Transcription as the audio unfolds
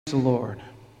the Lord.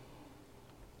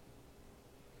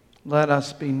 Let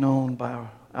us be known by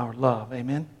our love.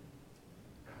 Amen?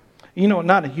 You know,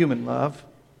 not a human love.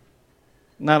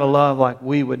 Not a love like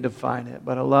we would define it,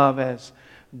 but a love as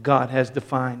God has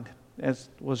defined, as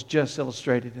was just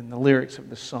illustrated in the lyrics of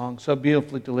the song. So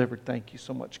beautifully delivered. Thank you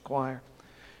so much, choir.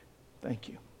 Thank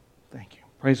you. Thank you.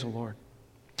 Praise the Lord.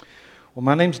 Well,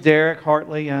 my name's Derek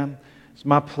Hartley. It's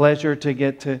my pleasure to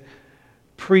get to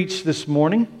preach this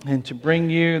morning and to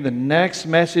bring you the next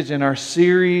message in our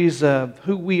series of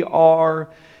who we are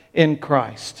in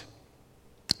Christ.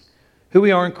 Who we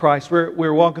are in Christ.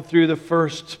 We're walking through the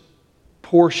first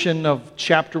portion of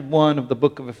chapter 1 of the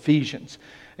book of Ephesians.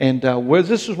 And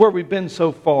this is where we've been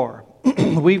so far.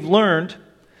 We've learned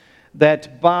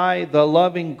that by the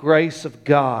loving grace of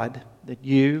God, that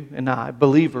you and I,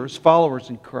 believers, followers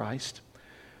in Christ,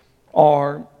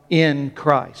 are in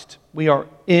Christ. We are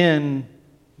in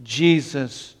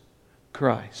Jesus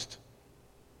Christ.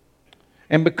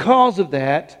 And because of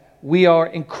that, we are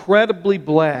incredibly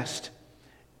blessed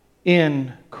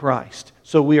in Christ.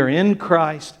 So we are in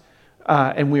Christ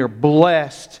and we are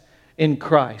blessed in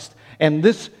Christ. And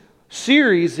this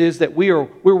series is that we're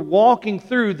walking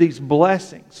through these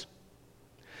blessings.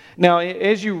 Now,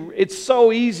 it's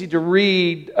so easy to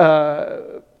read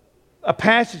a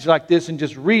passage like this and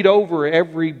just read over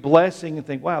every blessing and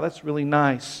think, wow, that's really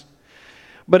nice.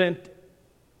 But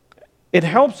it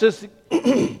helps us.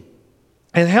 It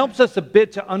helps us a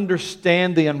bit to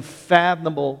understand the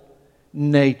unfathomable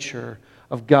nature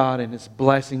of God and His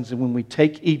blessings. And when we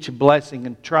take each blessing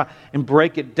and try and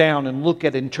break it down and look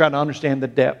at it and try to understand the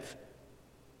depth,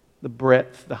 the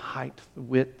breadth, the height, the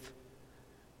width,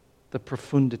 the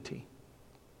profundity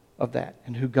of that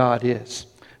and who God is.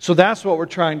 So that's what we're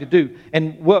trying to do.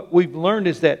 And what we've learned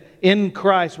is that in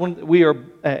Christ, when we are,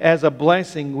 as a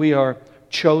blessing, we are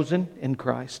chosen in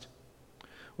Christ.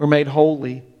 We're made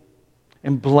holy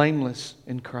and blameless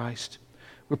in Christ.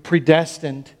 We're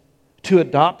predestined to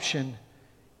adoption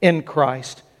in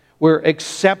Christ. We're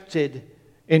accepted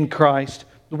in Christ.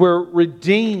 We're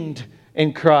redeemed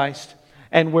in Christ.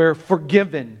 And we're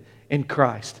forgiven in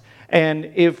Christ.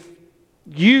 And if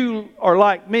you are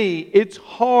like me, it's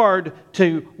hard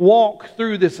to walk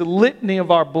through this litany of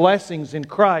our blessings in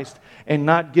Christ and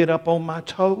not get up on my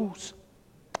toes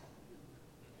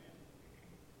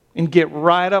and get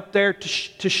right up there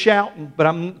to shouting.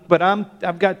 But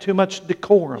I've got too much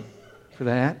decorum for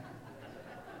that.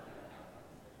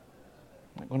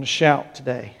 I'm not going to shout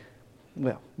today.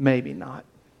 Well, maybe not.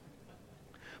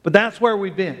 But that's where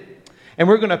we've been. And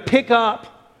we're going to pick up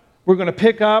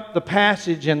the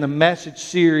passage and the message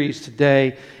series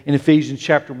today in Ephesians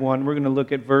chapter 1. We're going to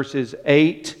look at verses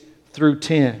 8 through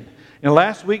 10. Now,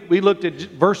 last week we looked at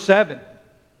verse 7.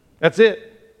 That's it.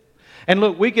 And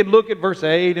look, we could look at verse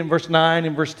 8 and verse 9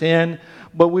 and verse 10,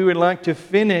 but we would like to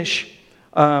finish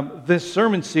this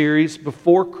sermon series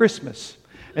before Christmas.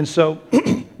 And so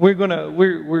we're gonna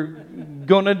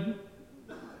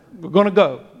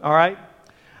go. All right.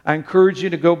 I encourage you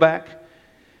to go back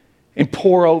and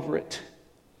pore over it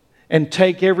and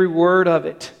take every word of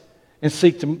it and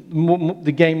seek to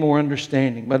gain more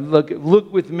understanding. But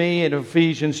look with me at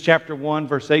Ephesians chapter 1,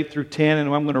 verse 8 through 10,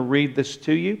 and I'm going to read this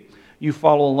to you. You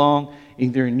follow along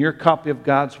either in your copy of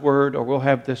God's Word or we'll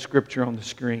have the scripture on the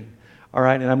screen. All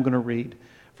right, and I'm going to read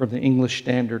from the English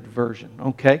Standard Version.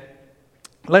 Okay?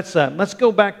 Let's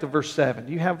go back to verse 7.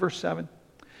 Do you have verse 7?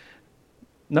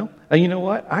 No? You know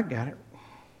what? I got it.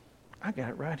 I got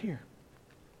it right here.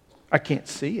 I can't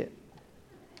see it.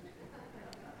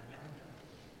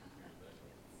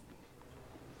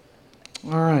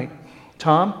 All right.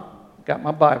 Tom, got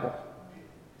my Bible.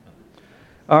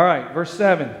 All right, verse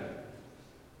 7.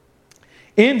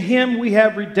 In Him we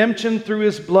have redemption through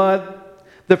His blood,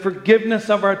 the forgiveness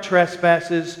of our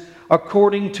trespasses,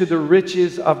 according to the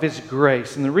riches of His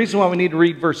grace. And the reason why we need to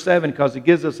read verse 7, because it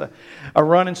gives us a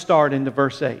running start into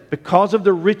verse 8. Because of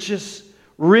the riches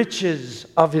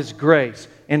of His grace.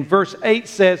 And verse 8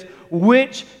 says,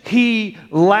 which He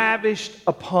lavished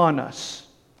upon us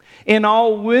in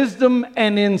all wisdom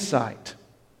and insight,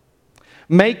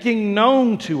 making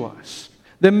known to us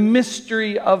the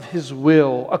mystery of His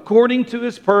will, according to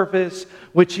His purpose,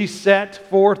 which He set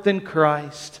forth in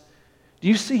Christ. Do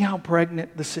you see how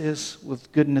pregnant this is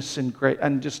with goodness and grace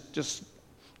and just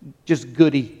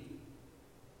goody?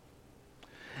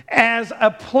 As a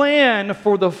plan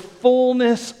for the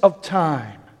fullness of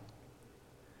time,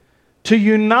 to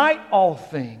unite all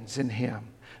things in Him,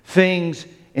 things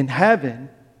in heaven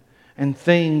and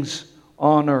things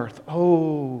on earth.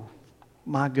 Oh,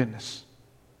 my goodness.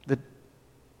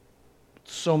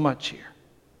 So much here.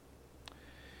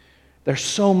 There's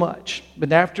so much.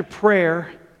 But after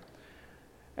prayer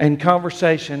and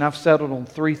conversation, I've settled on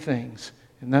three things.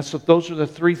 And those are the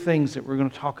three things that we're going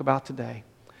to talk about today.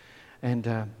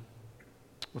 And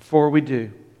before we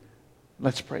do,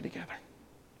 let's pray together.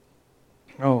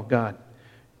 Oh, God,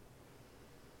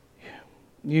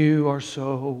 you are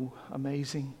so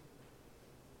amazing.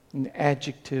 And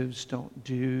adjectives don't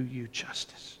do you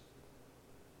justice.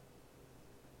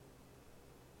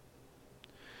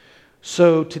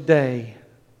 So today,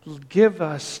 give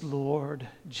us, Lord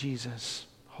Jesus,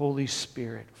 Holy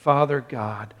Spirit, Father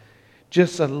God,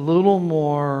 just a little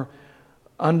more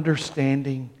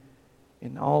understanding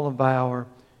in all of our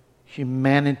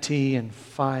humanity and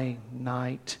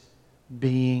finite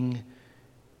being,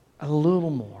 a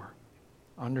little more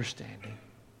understanding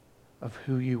of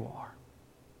who you are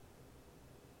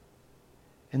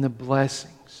and the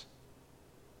blessings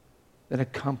that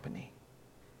accompany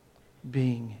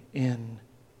being in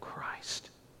Christ.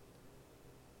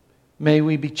 May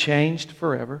we be changed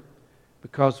forever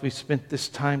because we spent this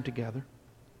time together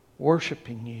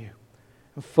worshiping you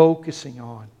and focusing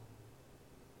on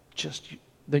just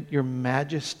your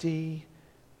majesty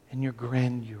and your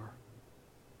grandeur.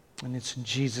 And it's in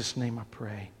Jesus' name I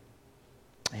pray.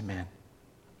 Amen.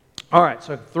 All right,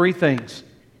 so three things.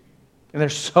 And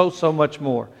there's so much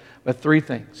more. But three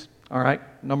things. All right,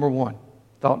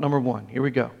 thought number one. Here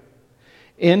we go.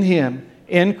 In Him,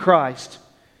 in Christ,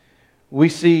 we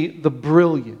see the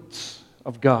brilliance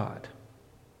of God.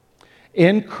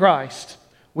 In Christ,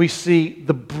 we see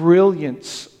the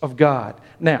brilliance of God.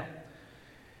 Now,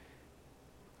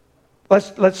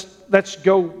 let's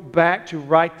go back to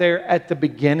right there at the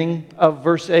beginning of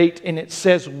verse 8, and it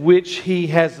says, which He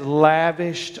has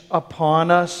lavished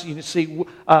upon us. You see,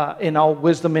 in all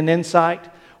wisdom and insight,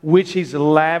 which He's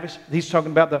lavished. He's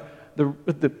talking about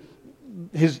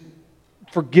His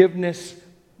forgiveness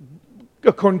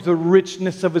according to the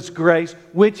richness of His grace,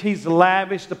 which He's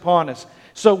lavished upon us.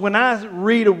 So when I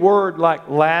read a word like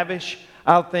lavish,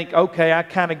 I'll think, okay, I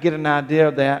kind of get an idea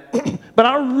of that. But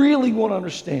I really want to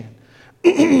understand.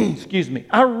 Excuse me.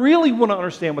 I really want to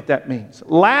understand what that means.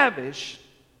 Lavish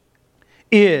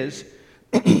is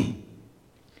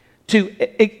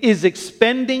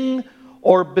expending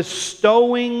or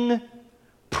bestowing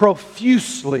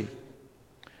profusely,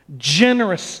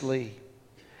 generously,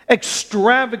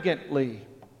 extravagantly,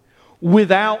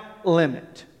 without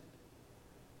limit.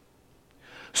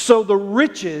 So the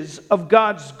riches of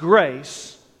God's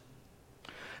grace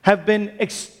have been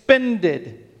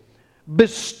expended,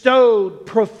 bestowed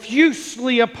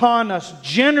profusely upon us,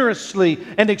 generously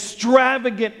and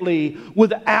extravagantly,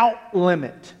 without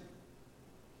limit.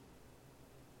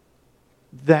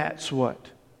 That's what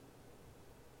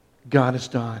God has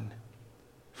done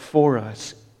for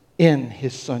us in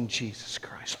His Son Jesus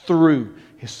Christ, through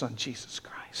His Son Jesus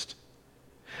Christ.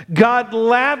 God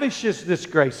lavishes this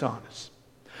grace on us.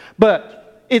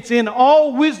 But it's in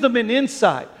all wisdom and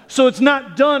insight. So it's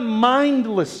not done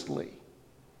mindlessly.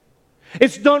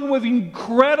 It's done with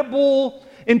incredible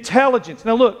intelligence.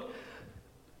 Now look,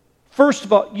 first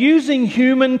of all, using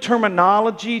human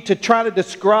terminology to try to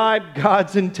describe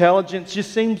God's intelligence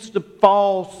just seems to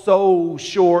fall so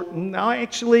short. And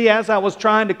actually, as I was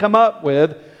trying to come up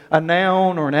with a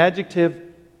noun or an adjective,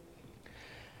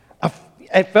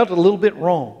 I felt a little bit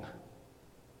wrong.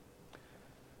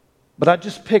 But I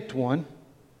just picked one,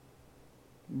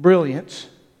 brilliance,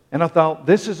 and I thought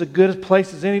this is as good a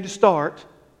place as any to start.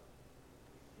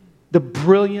 The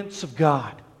brilliance of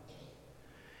God.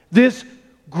 This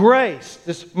grace,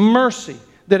 this mercy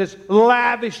that is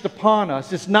lavished upon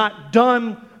us is not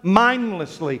done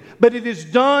mindlessly, but it is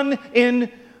done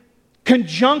in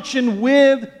conjunction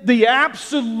with the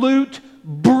absolute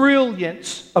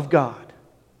brilliance of God.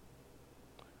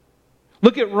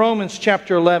 Look at Romans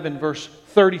chapter 11, verse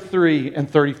 33 and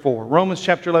 34. Romans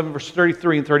chapter 11, verse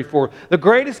 33 and 34. The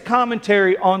greatest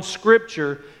commentary on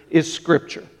Scripture is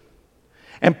Scripture.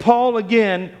 And Paul,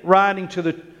 again, writing to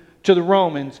the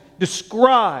Romans,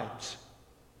 describes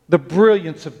the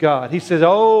brilliance of God. He says,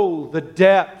 oh, the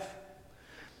depth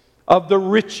of the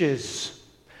riches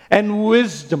and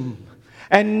wisdom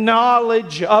and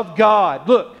knowledge of God.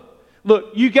 Look,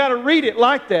 you got to read it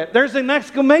like that. There's an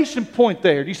exclamation point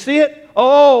there. Do you see it?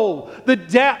 Oh, the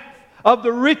depth of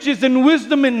the riches and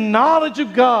wisdom and knowledge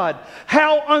of God.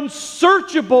 How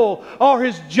unsearchable are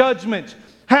His judgments.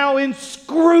 How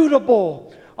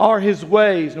inscrutable are His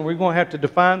ways. And we're going to have to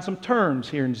define some terms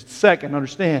here in just a second.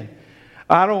 Understand,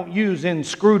 I don't use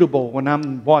inscrutable when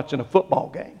I'm watching a football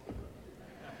game.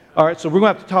 All right, so we're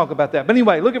going to have to talk about that. But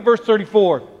anyway, look at verse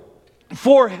 34.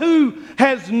 For who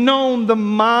has known the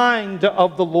mind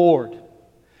of the Lord?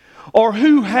 Or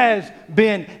who has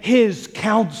been His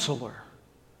counselor?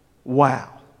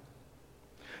 Wow.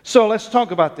 So let's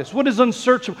talk about this. What does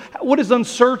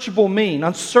unsearchable mean?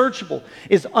 Unsearchable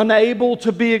is unable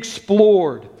to be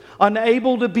explored,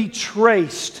 unable to be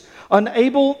traced,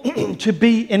 unable to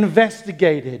be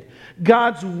investigated.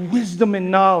 God's wisdom and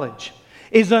knowledge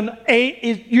we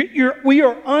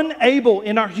are unable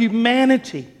in our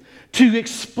humanity to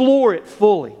explore it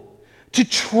fully, to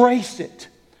trace it,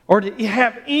 or to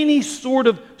have any sort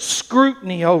of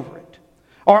scrutiny over it,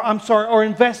 or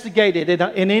investigate it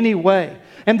in any way.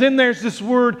 And then there's this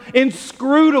word,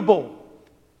 inscrutable.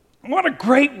 What a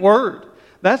great word.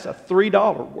 That's a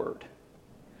 $3 word.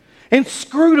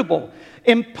 Inscrutable.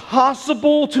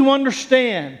 Impossible to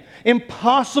understand.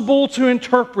 Impossible to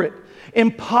interpret.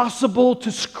 Impossible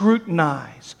to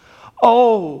scrutinize.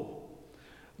 Oh,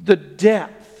 the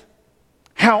depth.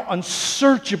 How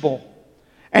unsearchable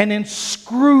and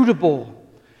inscrutable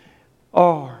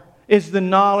is the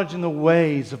knowledge and the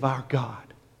ways of our God.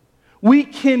 We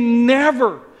can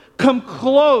never come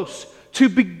close to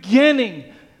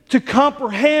beginning to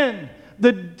comprehend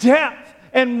the depth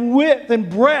and width and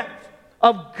breadth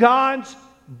of God's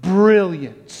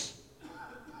brilliance.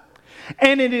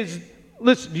 And it is,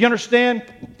 listen, do you understand?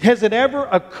 Has it ever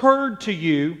occurred to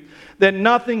you that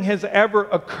nothing has ever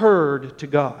occurred to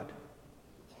God?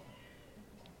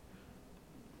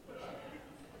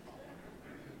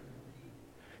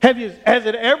 Has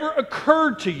it ever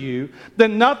occurred to you that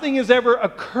nothing has ever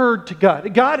occurred to God?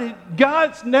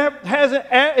 Has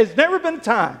never been a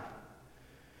time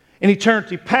in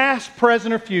eternity, past,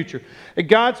 present, or future, that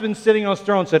God's been sitting on His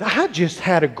throne and said, I just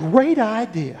had a great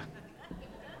idea.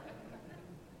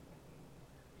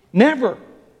 Never.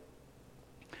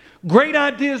 Great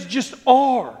ideas just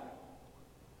are.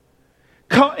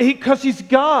 Because He's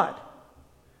God.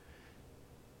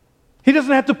 He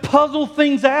doesn't have to puzzle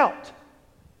things out.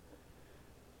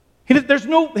 He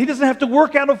doesn't have to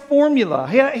work out a formula.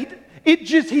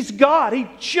 He's God. He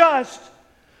just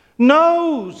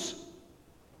knows.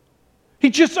 He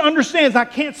just understands. I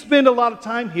can't spend a lot of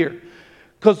time here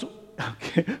because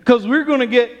we're going to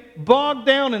get bogged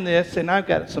down in this. And I've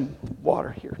got some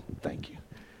water here. Thank you.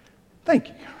 Thank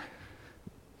you.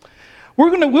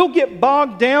 We'll get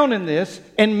bogged down in this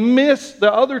and miss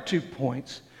the other 2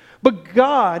 points. But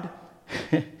God,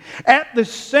 at the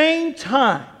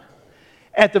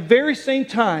very same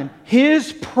time,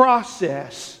 His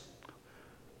process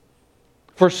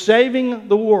for saving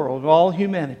the world, all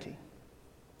humanity,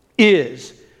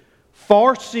 is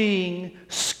far-seeing,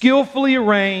 skillfully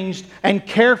arranged, and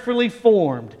carefully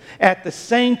formed at the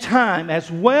same time,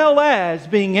 as well as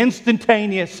being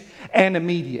instantaneous and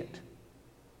immediate.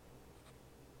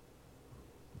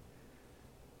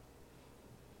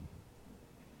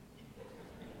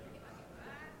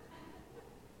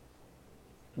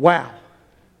 Wow.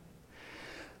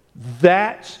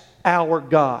 That's our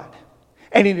God.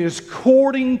 And it is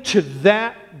according to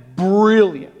that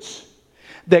brilliance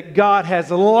that God has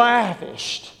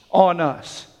lavished on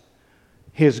us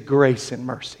His grace and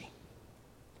mercy.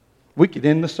 We could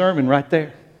end the sermon right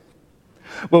there.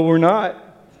 But we're not.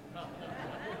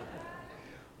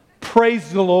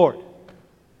 Praise the Lord.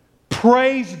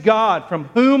 Praise God, from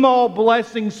whom all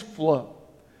blessings flow.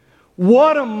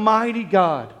 What a mighty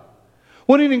God.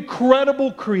 What an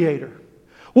incredible Creator.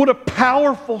 What a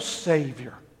powerful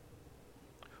Savior.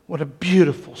 What a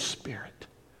beautiful Spirit.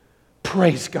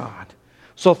 Praise God.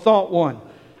 So thought 1.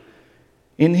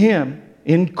 In Him,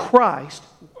 in Christ,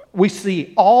 we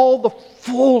see all the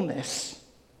fullness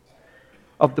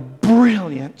of the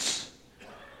brilliance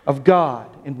of God,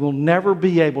 and we'll never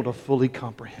be able to fully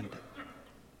comprehend it.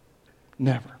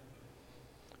 Never.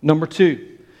 Number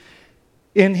 2,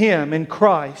 in Him, in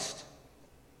Christ,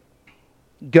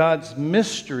 God's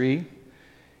mystery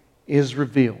is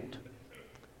revealed.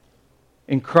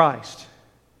 In Christ,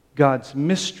 God's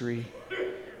mystery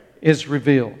is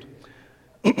revealed.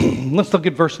 Let's look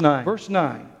at verse 9. Verse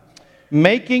 9.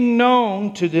 Making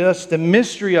known to us the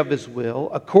mystery of His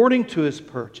will, according to His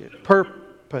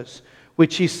purpose,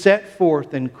 which He set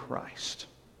forth in Christ.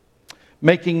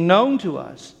 Making known to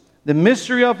us the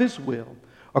mystery of His will,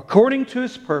 according to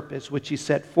His purpose, which He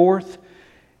set forth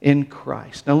in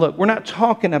Christ. Now look, we're not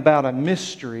talking about a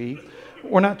mystery.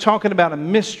 We're not talking about a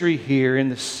mystery here in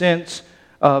the sense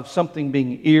of something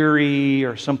being eerie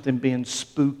or something being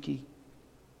spooky.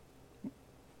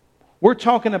 We're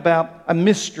talking about a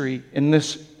mystery in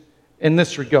this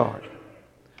regard.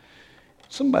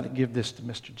 Somebody give this to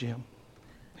Mr. Jim.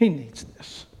 He needs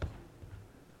this.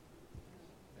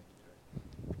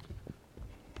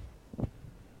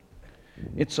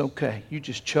 It's okay. You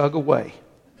just chug away.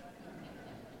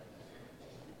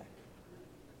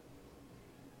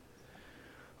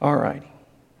 All righty.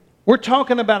 We're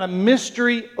talking about a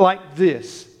mystery like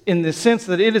this in the sense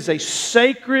that it is a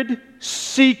sacred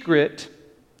secret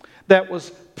that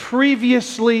was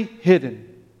previously hidden.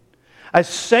 A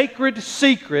sacred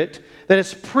secret that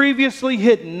is previously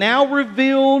hidden, now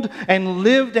revealed and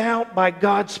lived out by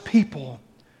God's people,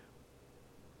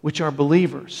 which are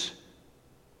believers.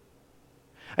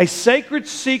 A sacred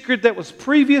secret that was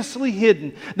previously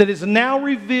hidden, that is now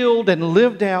revealed and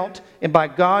lived out and by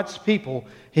God's people,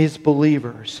 His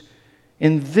believers.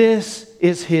 And this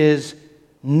is His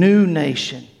new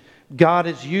nation God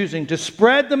is using to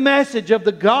spread the message of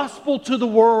the gospel to the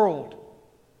world.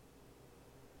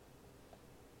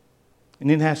 And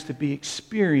it has to be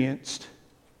experienced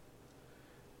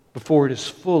before it is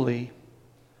fully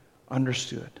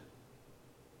understood.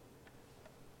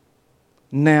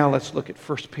 Now let's look at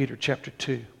 1 Peter chapter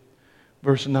 2,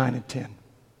 verse 9 and 10.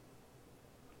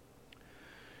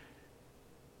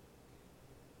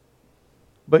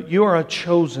 But you are a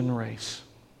chosen race.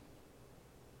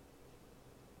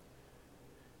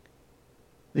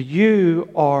 That you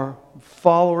are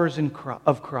followers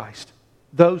of Christ.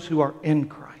 Those who are in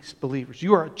Christ, believers.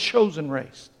 You are a chosen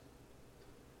race.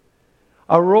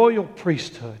 A royal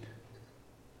priesthood.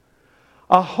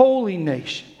 A holy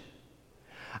nation.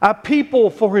 A people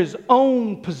for His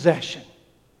own possession.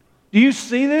 Do you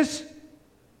see this?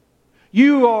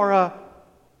 You are a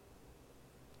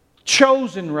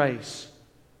chosen race.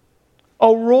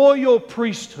 A royal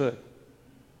priesthood.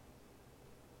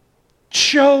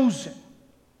 Chosen.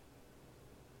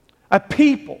 A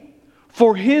people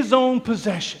for His own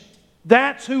possession.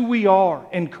 That's who we are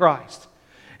in Christ.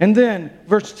 And then,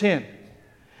 verse 10.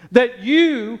 That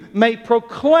you may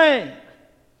proclaim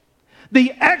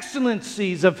the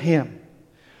excellencies of Him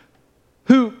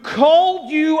who called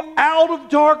you out of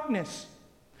darkness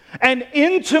and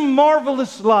into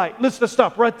marvelous light. Let's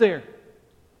stop right there.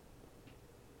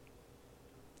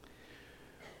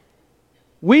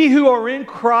 We who are in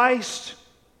Christ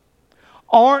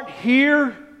aren't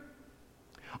here,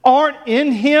 aren't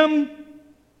in Him,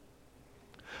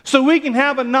 so we can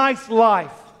have a nice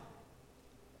life.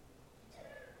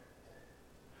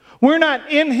 We're not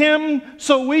in Him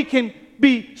so we can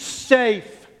be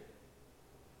safe.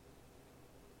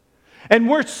 And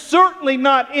we're certainly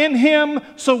not in Him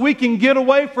so we can get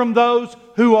away from those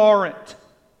who aren't.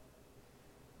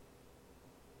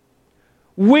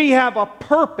 We have a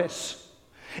purpose.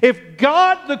 If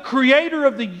God, the creator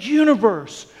of the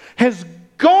universe, has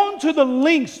gone to the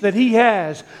lengths that He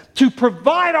has to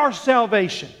provide our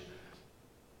salvation,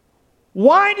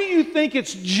 why do you think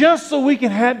it's just so we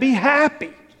can be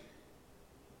happy?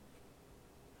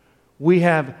 We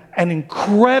have an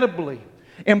incredibly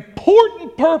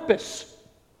important purpose.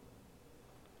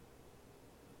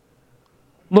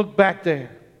 Look back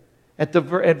there at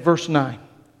verse 9.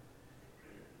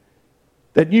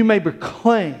 That you may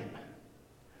proclaim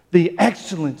the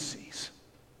excellencies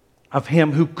of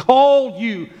Him who called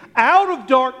you out of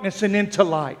darkness and into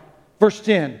light. Verse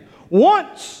 10.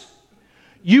 Once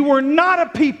you were not a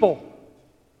people,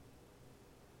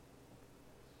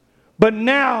 but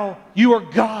now you are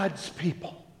God's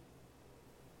people.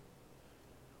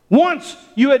 Once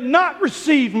you had not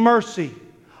received mercy.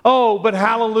 Oh, but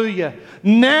hallelujah.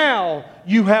 Now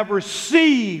you have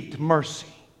received mercy.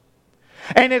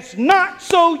 And it's not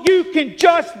so you can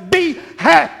just be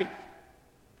happy.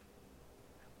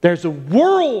 There's a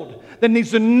world that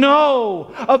needs to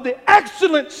know of the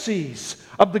excellencies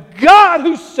of the God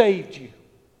who saved you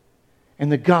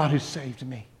and the God who saved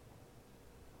me.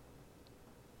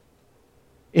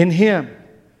 In Him,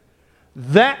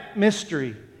 that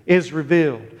mystery is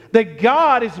revealed. That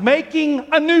God is making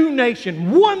a new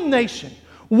nation,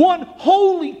 one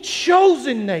holy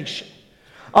chosen nation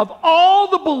of all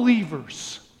the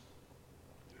believers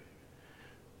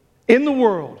in the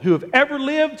world who have ever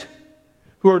lived,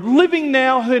 who are living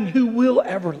now, and who will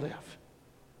ever live.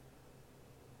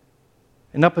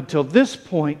 And up until this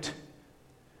point,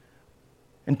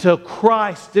 until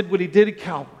Christ did what He did at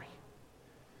Calvary,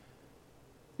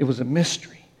 it was a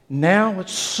mystery. Now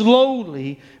it's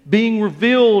slowly being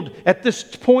revealed at this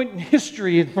point in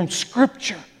history and from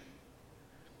Scripture.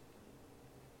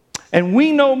 And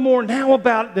we know more now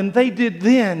about it than they did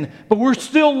then, but we're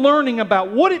still learning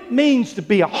about what it means to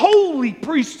be a holy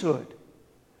priesthood.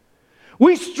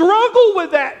 We struggle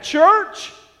with that,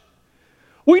 church.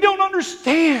 We don't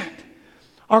understand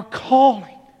our calling.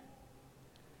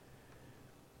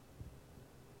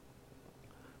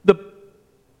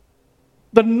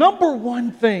 The number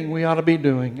one thing we ought to be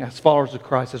doing as followers of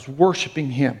Christ is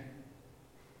worshiping Him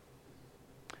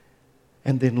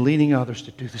and then leading others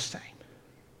to do the same.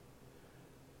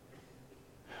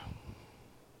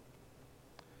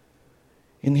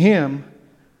 In Him,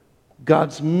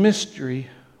 God's mystery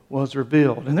was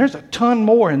revealed. And there's a ton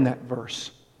more in that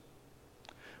verse.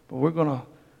 But we're going to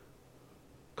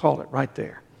call it right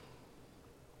there.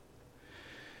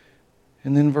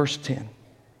 And then verse 10.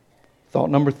 Thought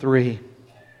number 3.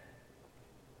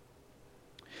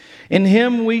 In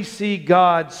Him we see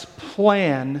God's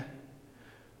plan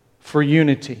for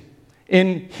unity.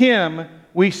 In Him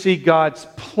we see God's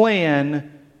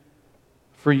plan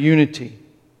for unity.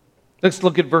 Let's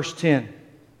look at verse 10.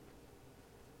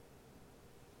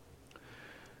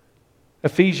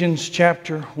 Ephesians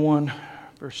chapter 1,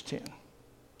 verse 10.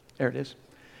 There it is.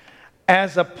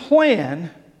 As a plan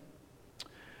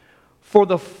for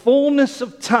the fullness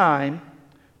of time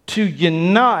to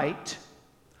unite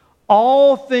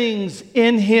all things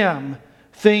in Him,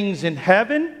 things in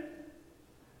heaven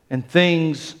and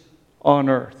things on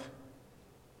earth.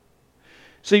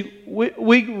 See,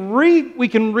 we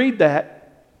can read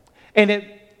that, and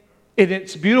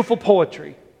it's beautiful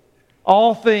poetry.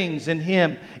 All things in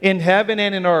Him, in heaven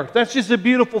and in earth. That's just a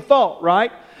beautiful thought,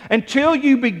 right? Until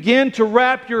you begin to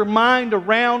wrap your mind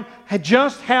around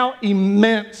just how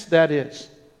immense that is.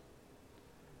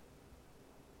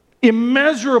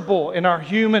 Immeasurable in our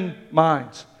human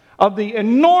minds. Of the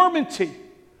enormity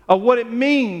of what it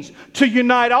means to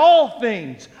unite all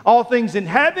things in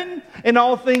heaven and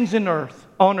all things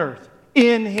on earth,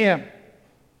 in Him.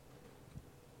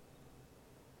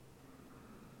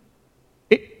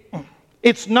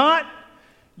 It's not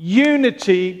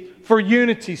unity for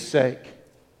unity's sake.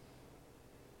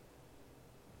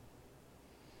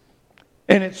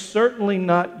 And it's certainly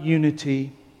not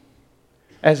unity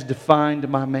as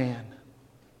defined by man.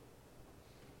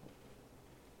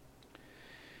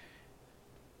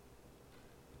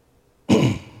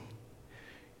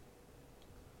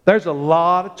 There's a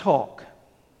lot of talk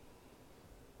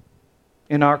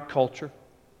in our culture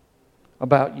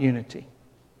about unity.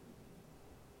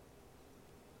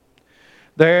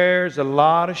 There's a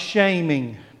lot of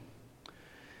shaming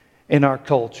in our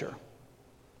culture,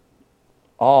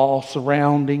 all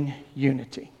surrounding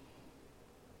unity.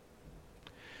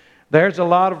 There's a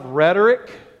lot of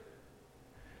rhetoric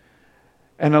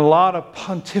and a lot of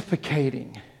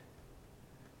pontificating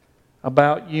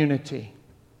about unity.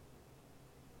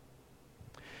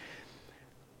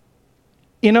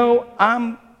 You know,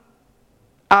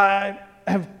 I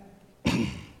have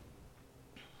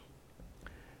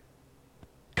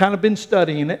kind of been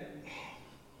studying it.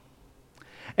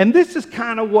 And this is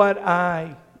kind of what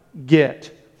I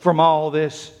get from all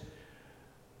this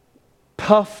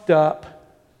puffed up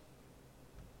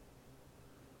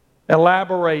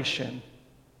elaboration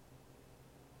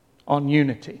on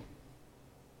unity.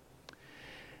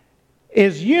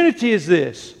 Unity is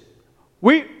this.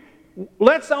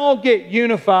 Let's all get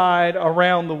unified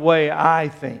around the way I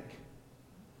think.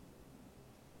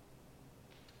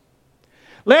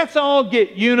 Let's all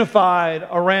get unified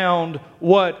around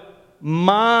what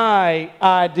my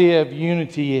idea of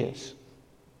unity is.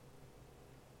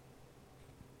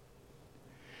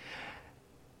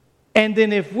 And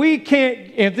then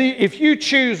if you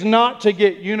choose not to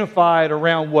get unified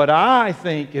around what I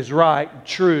think is right,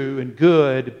 true, and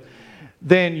good,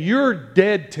 then you're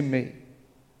dead to me.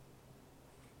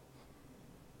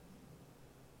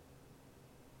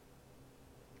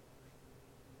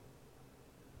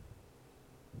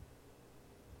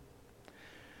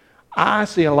 I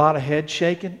see a lot of head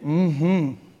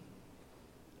shaking.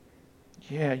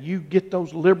 Yeah, you get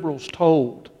those liberals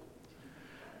told.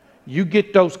 You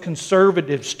get those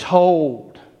conservatives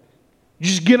told. You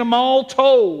just get them all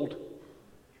told.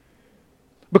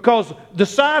 Because the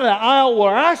side of the aisle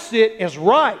where I sit is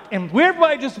right. And if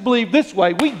everybody just believed this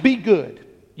way, we'd be good.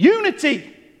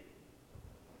 Unity.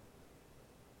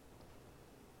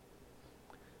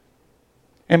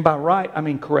 And by right, I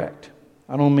mean correct.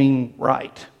 I don't mean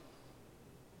right.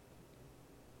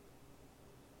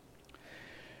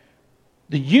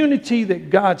 The unity that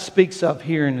God speaks of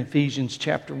here in Ephesians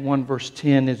chapter 1 verse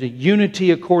 10 is a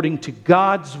unity according to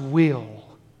God's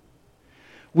will,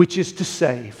 which is to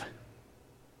save.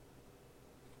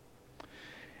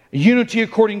 A unity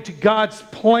according to God's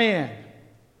plan,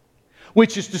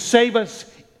 which is to save us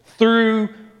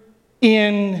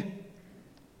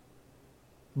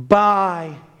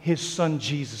by His Son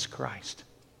Jesus Christ.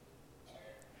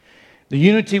 The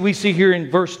unity we see here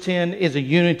in verse 10 is a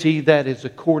unity that is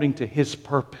according to His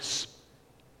purpose,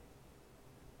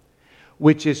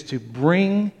 which is to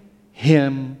bring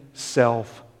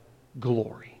Himself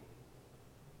glory.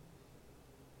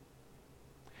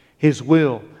 His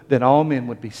will that all men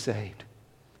would be saved.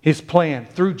 His plan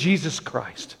through Jesus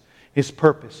Christ. His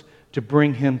purpose to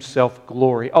bring Himself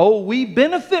glory. Oh, we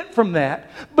benefit from that,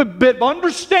 but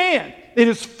understand, it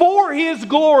is for His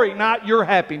glory, not your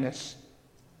happiness.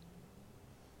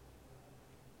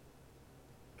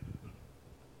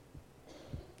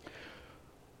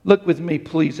 Look with me,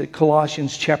 please, at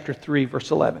Colossians chapter 3,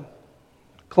 verse 11.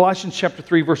 Colossians chapter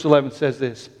 3, verse 11 says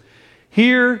this: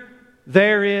 "Here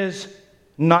there is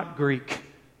not Greek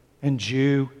and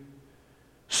Jew,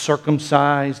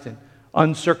 circumcised and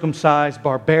uncircumcised,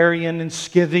 barbarian and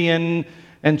Scythian,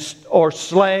 or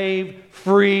slave,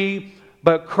 free,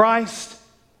 but Christ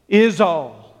is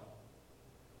all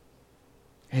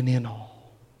and in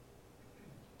all."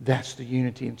 That's the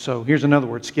unity. And so here's another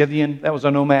word, Scythian. That was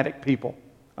a nomadic people.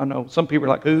 I know some people are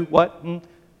like, who? What? It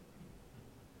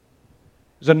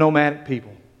was a nomadic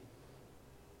people.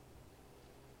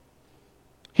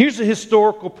 Here's a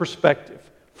historical perspective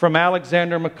from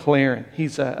Alexander MacLaren.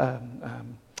 He's a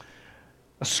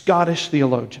Scottish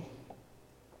theologian.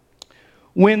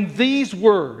 When these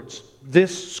words,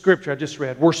 this scripture I just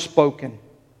read, were spoken,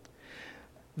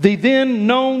 the then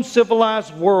known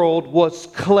civilized world was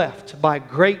cleft by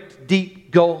great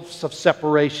deep gulfs of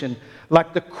separation,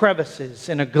 like the crevices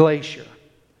in a glacier,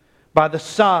 by the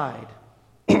side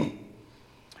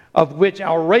of which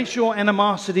our racial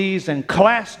animosities and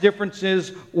class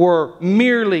differences were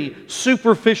merely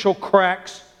superficial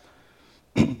cracks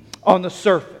on the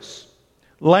surface.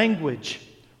 Language,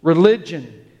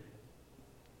 religion,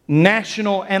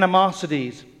 national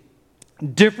animosities,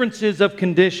 differences of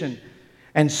condition,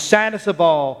 and saddest of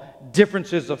all,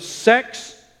 differences of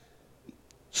sex,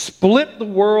 split the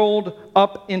world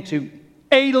up into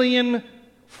alien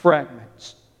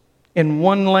fragments. In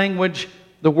one language,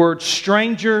 the word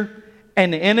stranger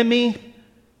and enemy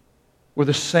were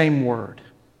the same word.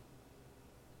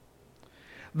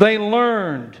 They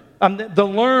learned, the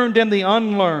learned and the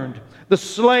unlearned, the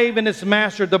slave and his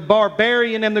master, the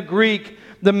barbarian and the Greek,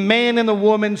 the man and the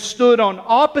woman stood on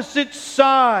opposite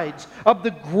sides of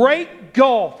the great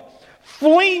gulf,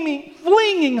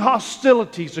 flinging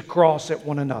hostilities across at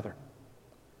one another.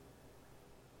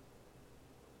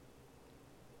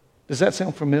 Does that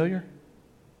sound familiar?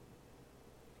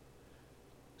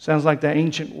 Sounds like the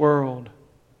ancient world.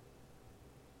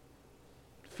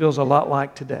 Feels a lot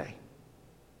like today.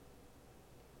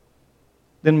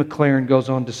 Then MacLaren goes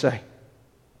on to say,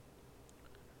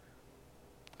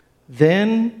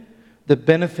 then the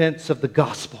benefits of the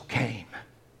gospel came.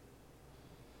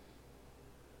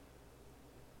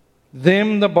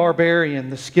 Them, the barbarian,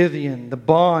 the Scythian, the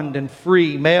bond and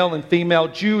free, male and female,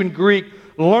 Jew and Greek,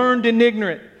 learned and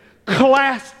ignorant,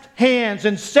 clasped hands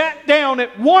and sat down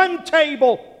at one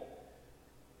table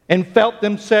and felt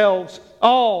themselves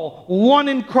all one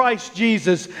in Christ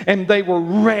Jesus, and they were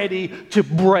ready to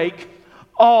break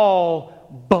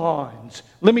all bonds.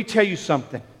 Let me tell you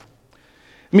something.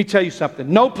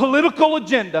 No political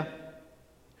agenda,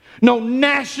 no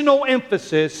national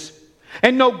emphasis,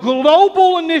 and no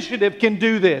global initiative can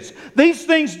do this. These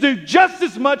things do just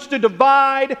as much to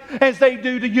divide as they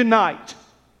do to unite.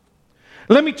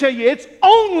 Let me tell you, it's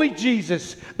only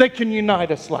Jesus that can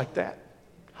unite us like that.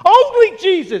 Only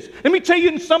Jesus. Let me tell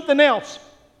you something else.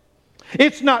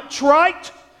 It's not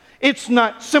trite. It's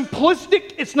not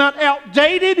simplistic. It's not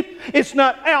outdated. It's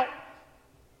not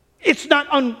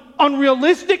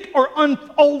unrealistic or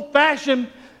old-fashioned.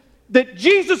 That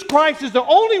Jesus Christ is the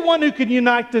only one who can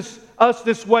unite us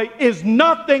this way is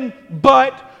nothing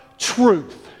but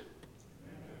truth.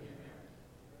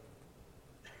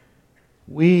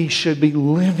 We should be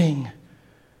living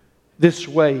this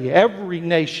way. Every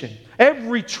nation,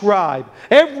 every tribe,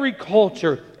 every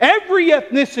culture, every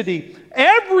ethnicity,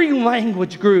 every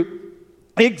language group,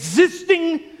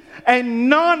 existing and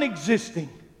non-existing,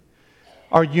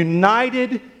 are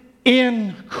united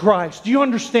in Christ. Do you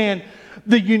understand?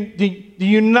 The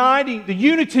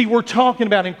unity we're talking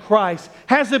about in Christ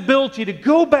has the ability to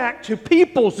go back to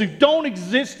peoples who don't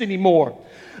exist anymore,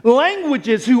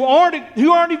 languages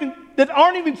that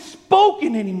aren't even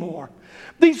spoken anymore.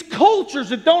 These cultures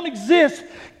that don't exist,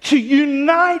 to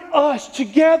unite us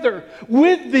together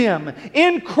with them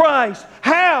in Christ.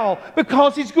 How?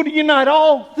 Because He's going to unite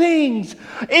all things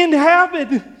in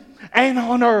heaven and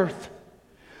on earth.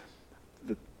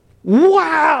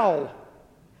 Wow!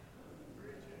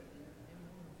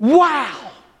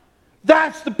 Wow!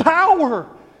 That's the power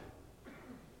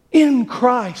in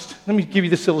Christ. Let me give you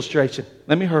this illustration.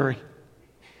 Let me hurry.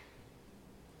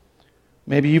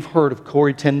 Maybe you've heard of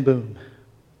Corrie ten Boom.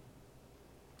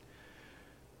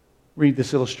 Read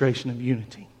this illustration of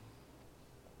unity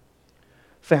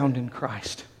found in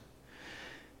Christ.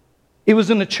 It was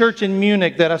in a church in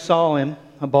Munich that I saw him,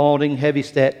 a balding,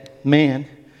 heavy-set man,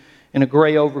 in a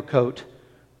gray overcoat,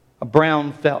 a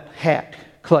brown felt hat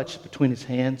clutched between his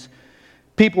hands.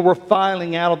 People were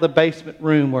filing out of the basement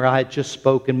room where I had just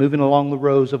spoken, moving along the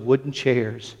rows of wooden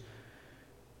chairs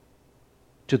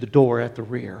to the door at the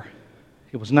rear.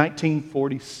 It was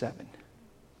 1947.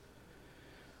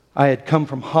 I had come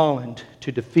from Holland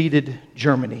to defeated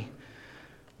Germany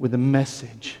with a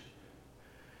message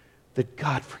that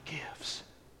God forgives.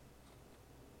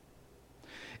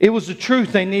 It was the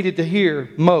truth they needed to hear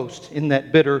most in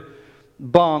that bitter,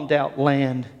 bombed-out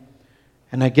land.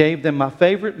 And I gave them my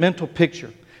favorite mental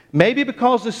picture. Maybe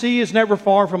because the sea is never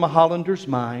far from a Hollander's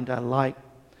mind, I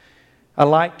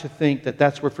like to think that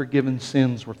that's where forgiven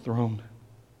sins were thrown.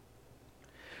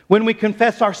 When we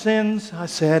confess our sins, I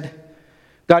said,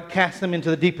 God cast them into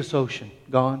the deepest ocean,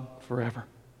 gone forever.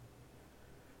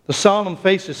 The solemn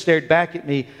faces stared back at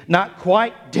me, not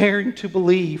quite daring to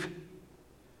believe.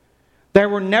 There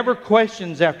were never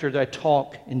questions after that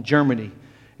talk in Germany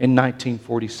in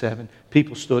 1947.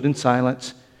 People stood in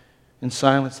silence. In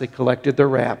silence, they collected their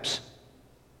wraps.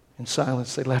 In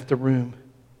silence, they left the room.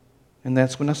 And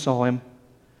that's when I saw him,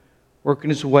 working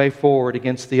his way forward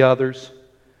against the others.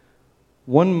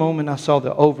 One moment, I saw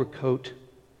the overcoat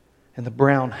and the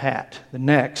brown hat. The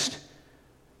next,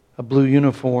 a blue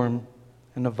uniform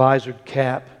and a visored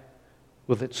cap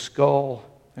with its skull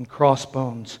and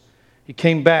crossbones. He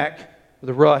came back with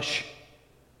a rush.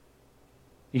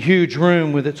 A huge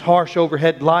room with its harsh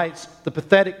overhead lights, the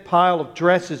pathetic pile of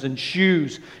dresses and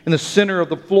shoes in the center of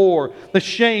the floor, the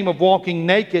shame of walking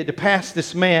naked past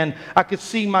this man. I could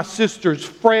see my sister's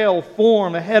frail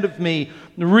form ahead of me,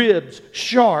 the ribs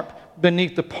sharp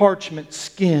beneath the parchment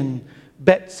skin.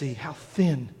 Betsy, how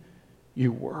thin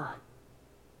you were.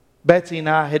 Betsy and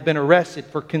I had been arrested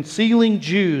for concealing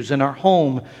Jews in our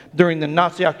home during the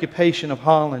Nazi occupation of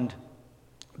Holland.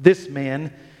 This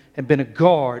man had been a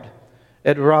guard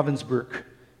at Ravensbrück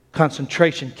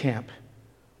concentration camp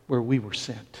where we were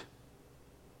sent.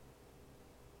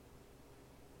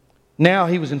 Now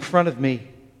he was in front of me,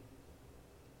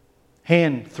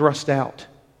 hand thrust out.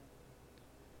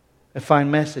 A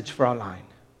fine message, Fräulein.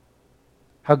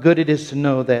 How good it is to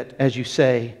know that, as you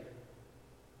say,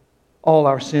 all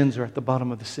our sins are at the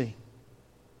bottom of the sea.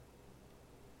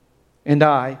 And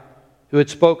I, who had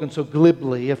spoken so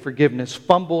glibly of forgiveness,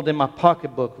 fumbled in my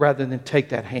pocketbook rather than take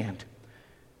that hand.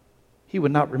 He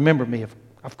would not remember me,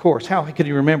 of course. How could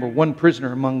he remember one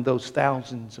prisoner among those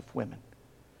thousands of women?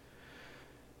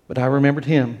 But I remembered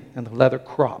him and the leather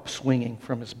crop swinging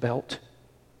from his belt.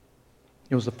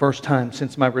 It was the first time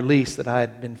since my release that I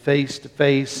had been face to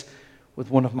face with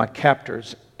one of my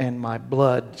captors, and my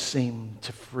blood seemed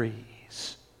to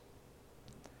freeze.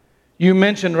 You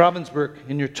mentioned Ravensbrück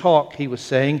in your talk, he was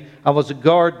saying. I was a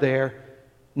guard there.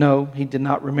 No, he did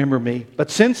not remember me.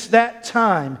 But since that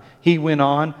time, he went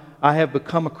on, I have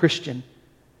become a Christian.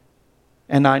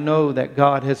 And I know that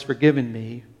God has forgiven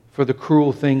me for the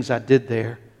cruel things I did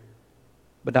there.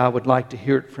 But I would like to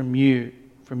hear it from you,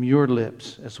 from your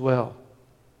lips as well.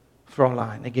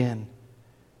 Fräulein, again.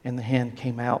 And the hand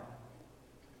came out.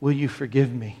 Will you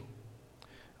forgive me?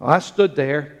 Well, I stood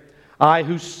there, I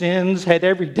whose sins had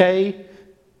every day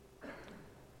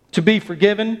to be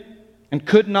forgiven and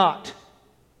could not.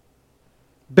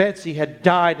 Betsy had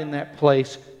died in that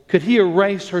place. Could he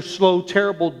erase her slow,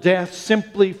 terrible death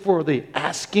simply for the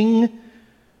asking?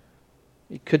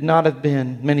 It could not have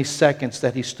been many seconds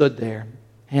that he stood there,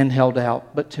 hand held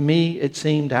out. But to me, it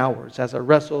seemed hours as I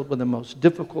wrestled with the most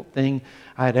difficult thing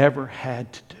I had ever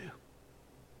had to do.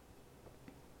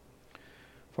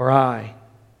 For I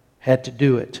had to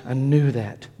do it. I knew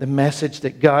that. The message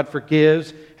that God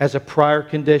forgives has a prior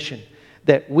condition,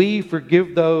 that we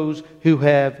forgive those who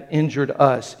have injured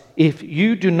us. If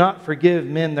you do not forgive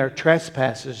men their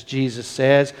trespasses, Jesus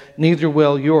says, neither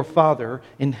will your Father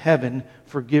in heaven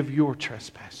forgive your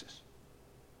trespasses.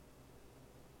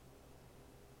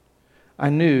 I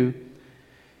knew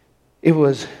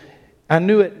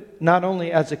it not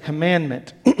only as a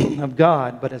commandment of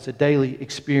God, but as a daily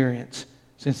experience.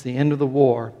 Since the end of the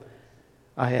war,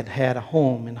 I had had a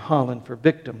home in Holland for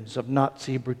victims of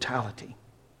Nazi brutality.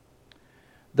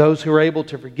 Those who were able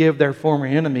to forgive their former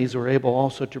enemies were able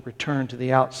also to return to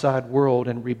the outside world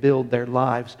and rebuild their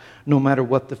lives, no matter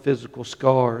what the physical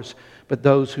scars. But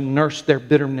those who nursed their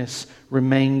bitterness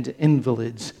remained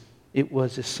invalids. It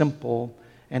was as simple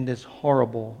and as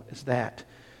horrible as that.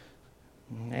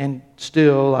 And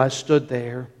still, I stood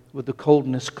there with the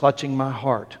coldness clutching my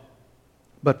heart.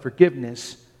 But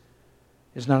forgiveness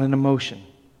is not an emotion.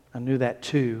 I knew that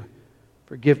too.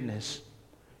 Forgiveness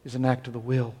is an act of the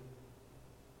will.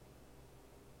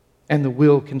 And the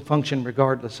will can function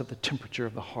regardless of the temperature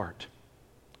of the heart.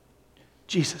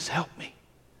 Jesus, help me.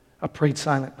 I prayed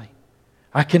silently.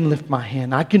 I can lift my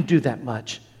hand. I can do that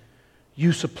much.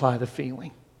 You supply the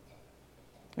feeling.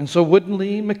 And so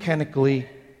woodenly, mechanically,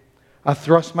 I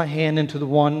thrust my hand into the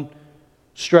one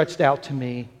stretched out to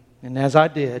me. And as I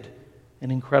did,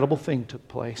 an incredible thing took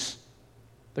place.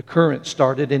 The current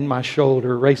started in my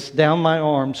shoulder, raced down my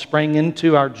arm, sprang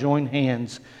into our joined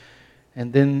hands,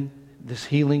 and then this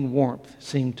healing warmth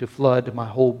seemed to flood my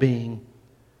whole being,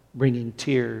 bringing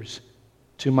tears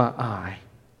to my eye.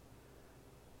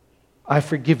 I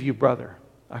forgive you, brother,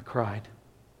 I cried,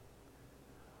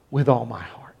 with all my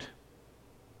heart.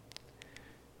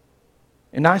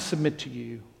 And I submit to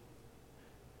you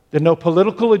that no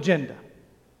political agenda,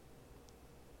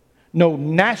 no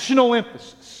national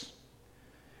emphasis,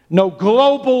 no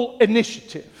global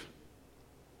initiative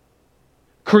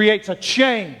creates a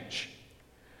change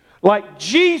like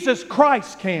Jesus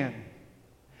Christ can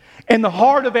in the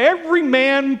heart of every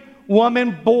man,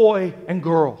 woman, boy, and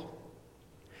girl.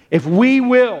 If we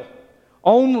will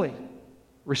only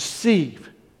receive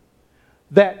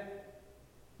that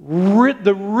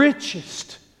the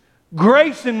richest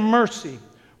grace and mercy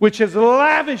which is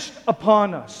lavished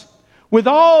upon us with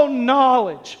all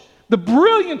knowledge, the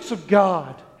brilliance of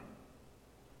God,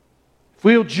 if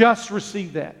we'll just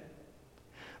receive that,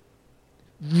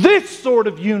 this sort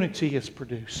of unity is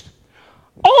produced.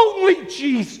 Only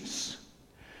Jesus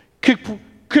could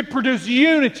produce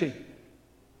unity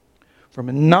from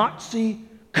a Nazi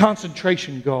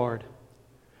concentration guard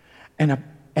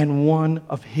and one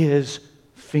of his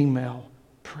female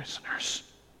prisoners.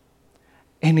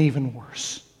 And even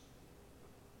worse.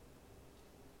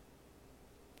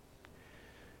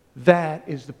 That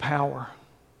is the power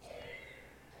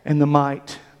and the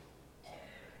might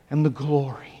and the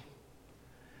glory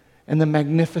and the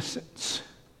magnificence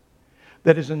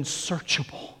that is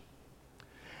unsearchable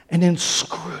and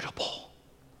inscrutable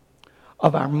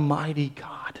of our mighty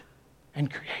God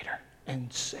and Creator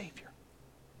and Savior.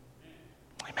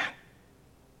 Amen.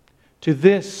 To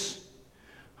this,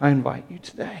 I invite you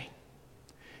today.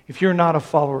 If you're not a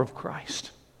follower of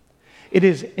Christ, it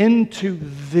is into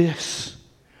this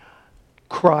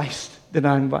Christ that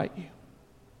I invite you.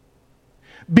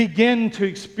 Begin to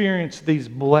experience these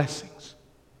blessings.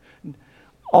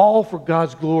 All for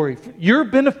God's glory. For your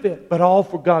benefit, but all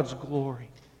for God's glory.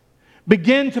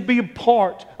 Begin to be a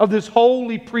part of this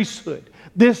holy priesthood.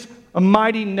 This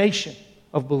mighty nation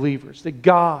of believers that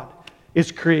God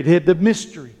is created. The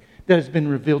mystery that has been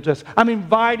revealed to us. I'm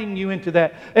inviting you into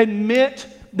that. Admit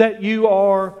that you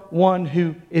are one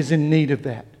who is in need of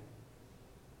that.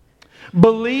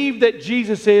 Believe that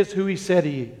Jesus is who He said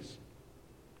He is.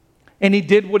 And He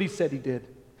did what He said He did.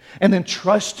 And then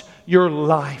trust your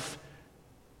life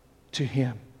to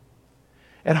Him.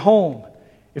 At home,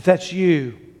 if that's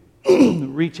you,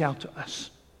 reach out to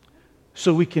us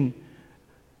so we can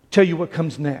tell you what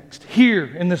comes next. Here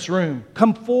in this room,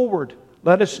 come forward.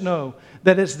 Let us know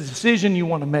that it's the decision you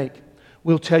want to make.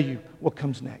 We'll tell you what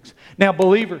comes next. Now,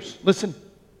 believers, listen.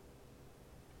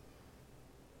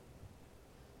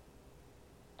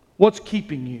 What's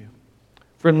keeping you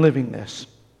from living this?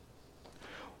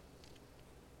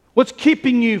 What's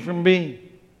keeping you from being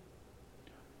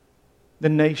the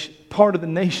nation, part of the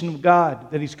nation of God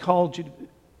that He's called you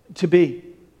to be?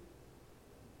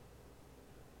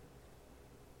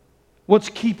 What's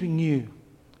keeping you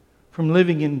from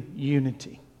living in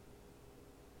unity?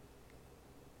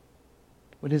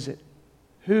 What is it?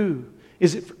 Who?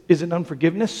 Is it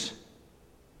unforgiveness?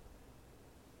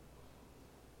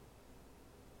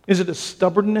 Is it a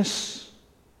stubbornness?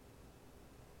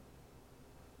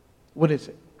 What is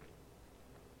it?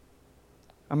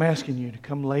 I'm asking you to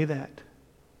come lay that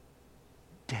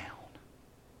down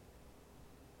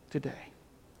today.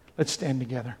 Let's stand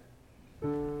together.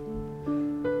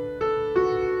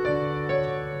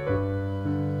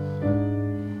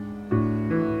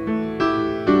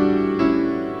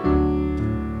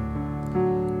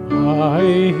 I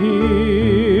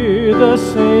hear the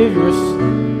Savior say,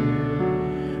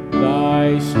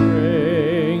 thy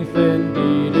strength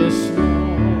indeed is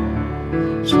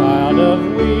small. Child of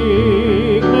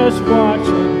weakness,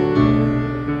 watching,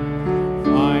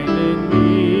 find in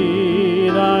me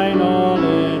thine all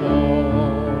in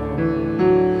all.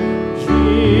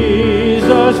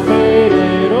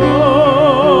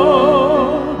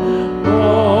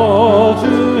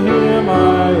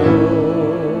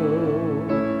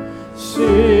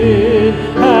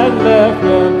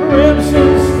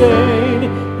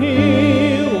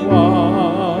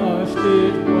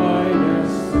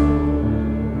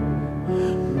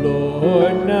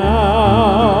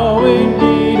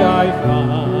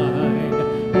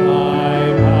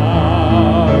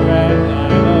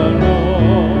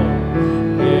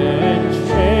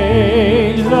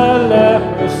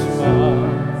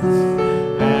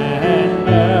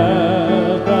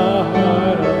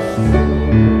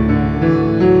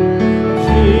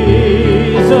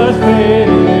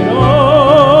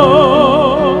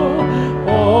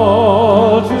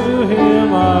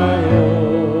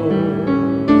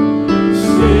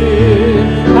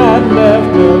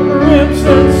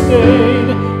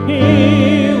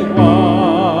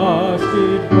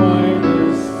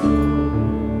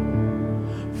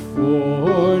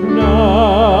 For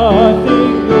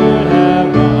nothing good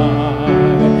have I,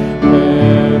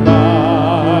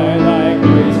 whereby thy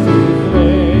grace to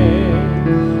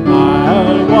claim.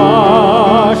 I'll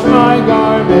wash my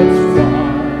garments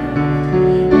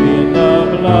white in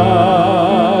the blood